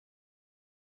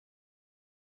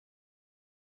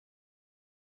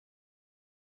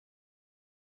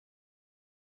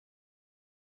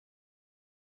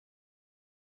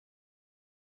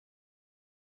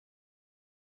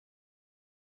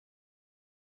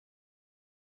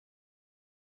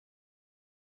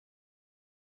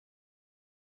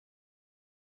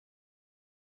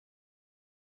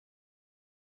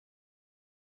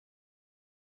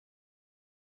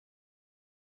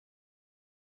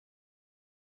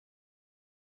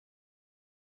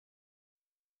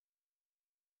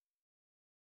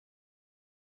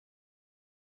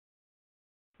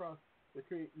trust, to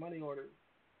create money orders.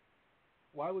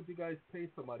 Why would you guys pay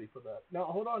somebody for that? Now,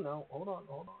 hold on now. Hold on.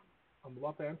 I'm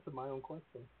about to answer my own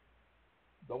question.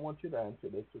 Don't want you to answer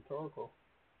it. It's rhetorical.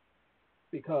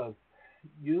 Because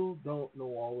you don't know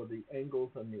all of the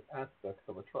angles and the aspects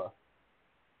of a trust.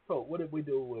 So, what did we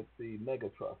do with the mega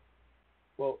trust?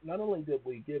 Well, not only did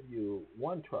we give you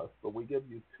one trust, but we give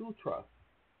you two trusts,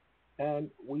 and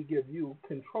we give you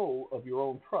control of your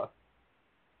own trust.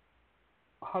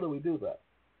 How do we do that?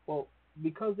 Well,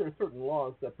 because there are certain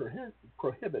laws that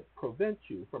prevent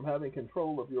you from having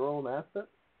control of your own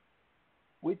assets,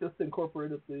 we just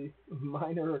incorporated the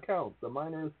minor accounts, the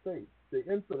minor estate, the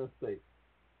infant estate,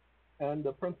 and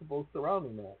the principles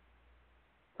surrounding that.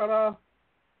 Ta-da!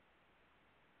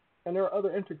 And there are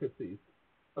other intricacies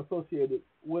associated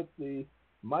with the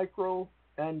micro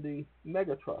and the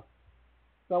mega trust.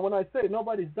 Now, when I say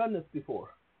nobody's done this before,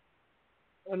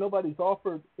 and nobody's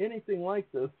offered anything like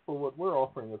this for what we're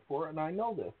offering it for, and I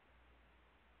know this,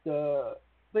 the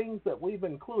things that we've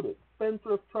included,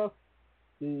 spendthrift trust,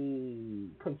 the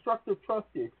constructive trust,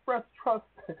 the express trust,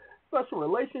 special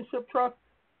relationship trust,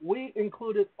 we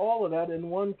included all of that in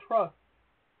one trust.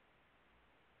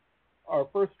 Our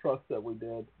first trust that we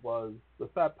did was the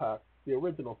Fat Pack, the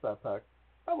original Fat Pack.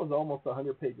 That was almost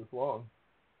 100 pages long.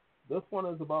 This one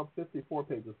is about 54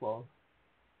 pages long.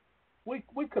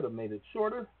 We could have made it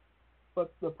shorter,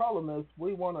 but the problem is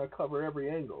we want to cover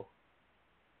every angle.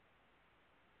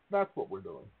 That's what we're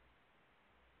doing.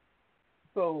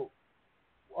 So,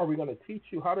 are we going to teach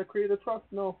you how to create a trust?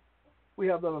 No. We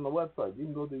have that on the website. You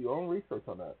can go do your own research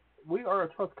on that. We are a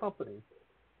trust company.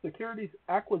 Securities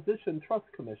Acquisition Trust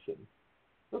Commission.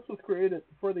 This was created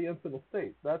for the infant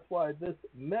estate. That's why this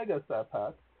mega Fat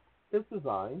Pack is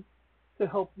designed to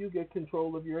help you get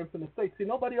control of your infant estate. See,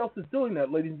 nobody else is doing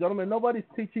that, ladies and gentlemen. Nobody's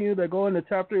teaching you to go into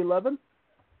Chapter 11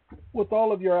 with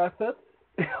all of your assets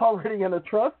already in a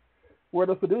trust where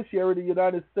the fiduciary of the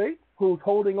United States, who's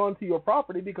holding on to your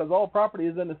property because all property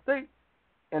is in the state,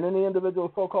 and any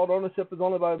individual so-called ownership is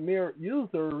only by mere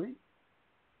usury.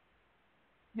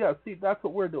 Yeah, see, that's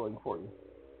what we're doing for you.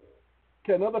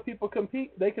 Can other people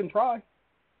compete? They can try.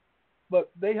 But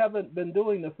they haven't been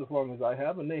doing this as long as I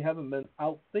have, and they haven't been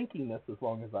outthinking this as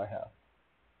long as I have.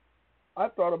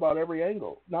 I've thought about every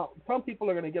angle. Now, some people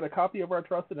are going to get a copy of our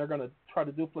trust, and they're going to try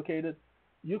to duplicate it.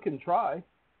 You can try,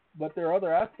 but there are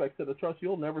other aspects of the trust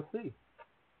you'll never see.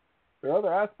 There are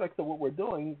other aspects of what we're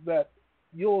doing that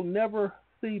you'll never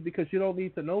see because you don't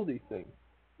need to know these things.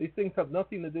 These things have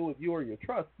nothing to do with you or your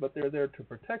trust, but they're there to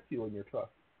protect you and your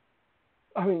trust.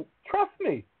 I mean, trust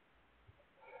me.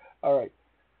 All right.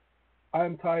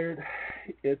 I'm tired.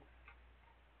 It's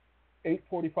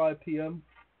 8:45 p.m.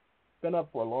 Been up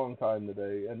for a long time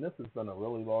today, and this has been a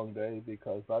really long day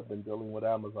because I've been dealing with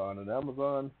Amazon. And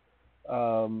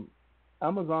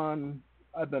Amazon,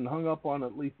 I've been hung up on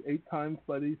at least 8 times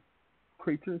by these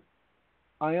creatures.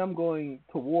 I am going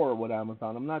to war with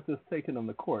Amazon. I'm not just taking them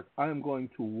to court. I am going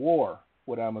to war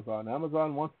with Amazon.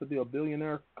 Amazon wants to be a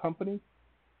billionaire company.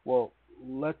 Well,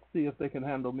 let's see if they can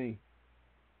handle me.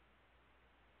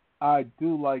 I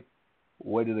do like,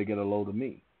 wait till they get a load of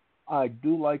me. I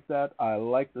do like that. I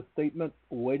like the statement,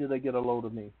 wait till they get a load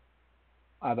of me.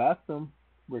 I've asked them,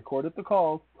 recorded the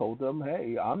calls, told them,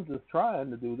 hey, I'm just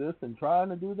trying to do this and trying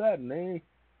to do that. And they,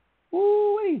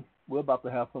 woo-wee, we're about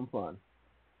to have some fun.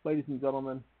 Ladies and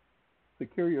gentlemen,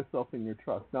 secure yourself in your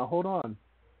trust. Now, hold on.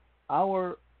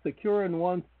 Our Secure in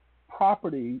One's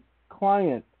property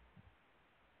client,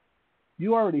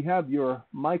 you already have your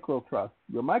microtrust.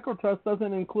 Your microtrust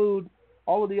doesn't include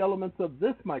all of the elements of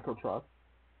this microtrust,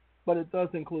 but it does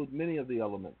include many of the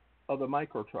elements of the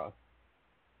microtrust.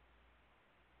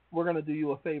 We're going to do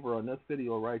you a favor on this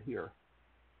video right here.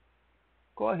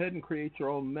 Go ahead and create your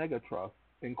own megatrust.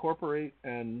 Incorporate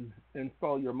and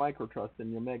install your microtrust in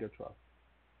your megatrust.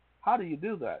 How do you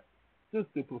do that?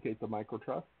 Just duplicate the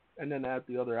microtrust and then add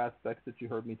the other aspects that you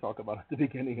heard me talk about at the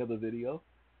beginning of the video.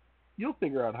 You'll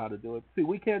figure out how to do it. See,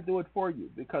 we can't do it for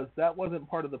you because that wasn't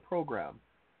part of the program.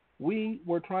 We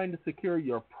were trying to secure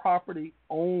your property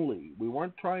only. We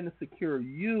weren't trying to secure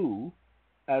you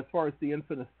as far as the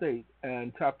infant estate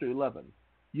and Chapter 11.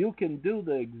 You can do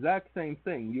the exact same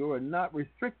thing. You are not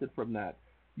restricted from that.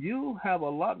 You have a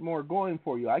lot more going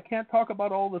for you. I can't talk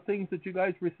about all the things that you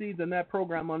guys received in that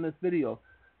program on this video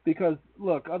because,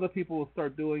 look, other people will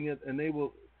start doing it and they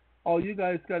will. All you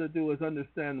guys got to do is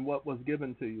understand what was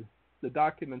given to you, the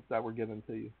documents that were given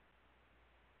to you.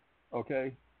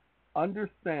 Okay?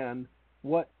 Understand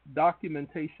what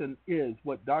documentation is,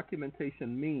 what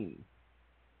documentation means.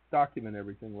 Document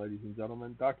everything, ladies and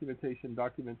gentlemen. Documentation,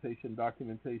 documentation,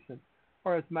 documentation.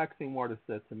 Or as Maxine Mortis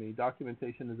said to me,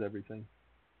 documentation is everything.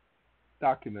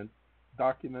 Document,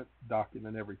 document,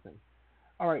 document everything.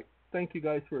 All right. Thank you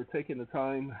guys for taking the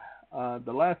time.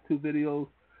 The last three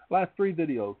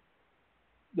videos,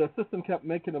 the system kept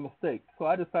making a mistake. So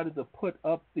I decided to put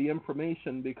up the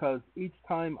information because each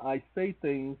time I say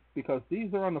things, because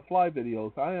these are on the fly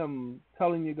videos, I am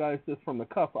telling you guys this from the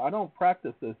cuff. I don't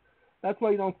practice this. That's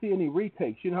why you don't see any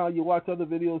retakes. You know how you watch other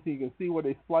videos and you can see where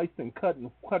they splice and cut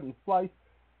and splice?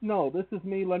 No, this is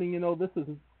me letting you know this is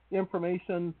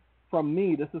information from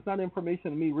me. This is not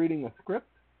information of me reading a script.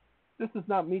 This is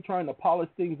not me trying to polish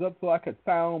things up so I could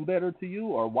sound better to you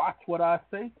or watch what I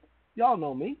say. Y'all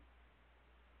know me.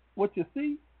 What you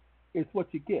see is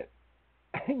what you get.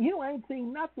 You ain't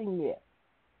seen nothing yet.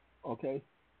 Okay?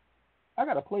 I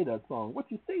gotta play that song.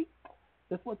 What you see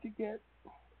is what you get.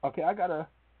 Okay, I gotta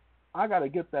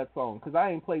get that song because I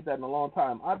ain't played that in a long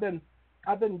time. I've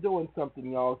been doing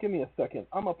something, y'all. Give me a second.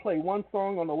 I'm gonna play one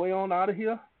song on the way on out of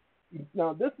here.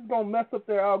 Now this is gonna mess up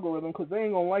their algorithm because they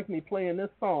ain't gonna like me playing this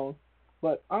song.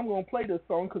 But I'm gonna play this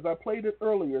song because I played it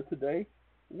earlier today.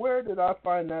 Where did I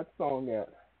find that song at?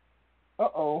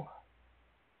 Uh-oh,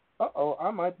 I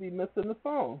might be missing the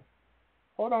song.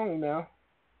 Hold on now.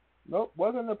 Nope,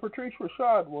 wasn't the Patrice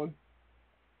Rashad one.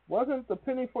 Wasn't the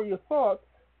Penny for Your Thoughts.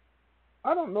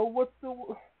 I don't know what's the...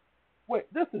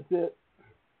 Wait, this is it.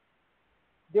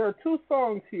 There are two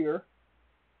songs here.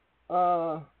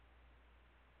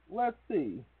 Let's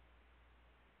see.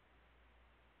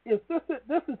 Is this it?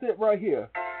 This is it right here.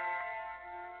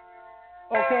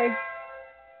 Okay?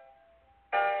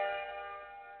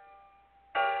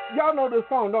 Y'all know this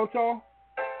song, don't y'all?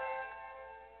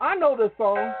 I know this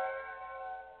song.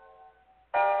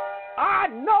 I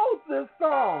know this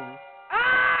song.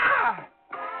 Ah!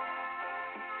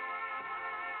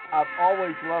 I've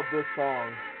always loved this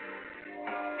song.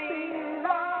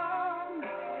 Belong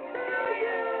to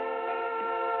you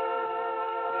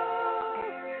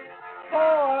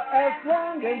for as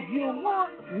long as you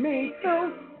want me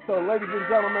to. So, ladies and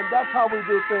gentlemen, that's how we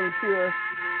do things here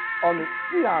on the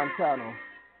EeoN channel.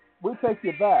 We take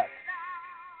you back.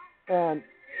 And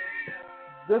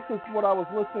this is what I was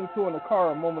listening to in the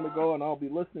car a moment ago, and I'll be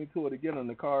listening to it again in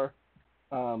the car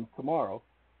tomorrow.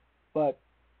 But,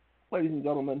 ladies and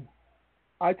gentlemen,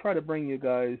 I try to bring you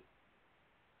guys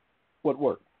what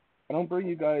works. I don't bring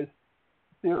you guys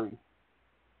theories.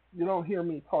 You don't hear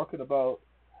me talking about,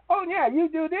 oh yeah, you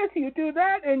do this, you do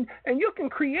that, and you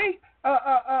can create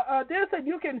this, and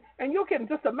you can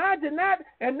just imagine that,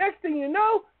 and next thing you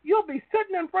know, you'll be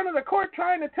sitting in front of the court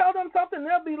trying to tell them something.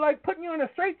 They'll be like putting you in a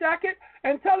straitjacket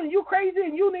and telling you crazy,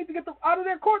 and you need to get out of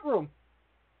their courtroom.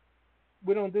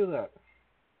 We don't do that.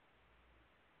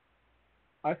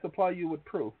 I supply you with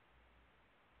proof.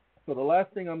 So the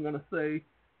last thing I'm going to say,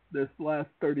 this last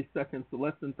 30 seconds, to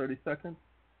less than 30 seconds,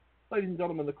 ladies and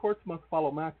gentlemen, the courts must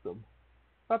follow maxims.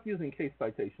 Stop using case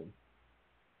citations.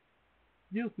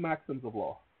 Use maxims of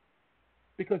law.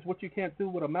 Because what you can't do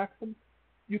with a maxim,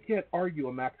 you can't argue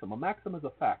a maxim. A maxim is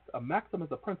a fact. A maxim is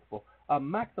a principle. A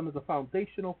maxim is a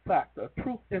foundational fact, a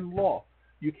truth in law.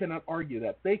 You cannot argue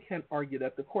that. They can't argue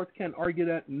that. The courts can't argue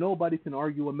that. Nobody can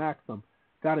argue a maxim.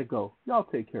 Gotta go. Y'all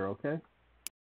take care, okay?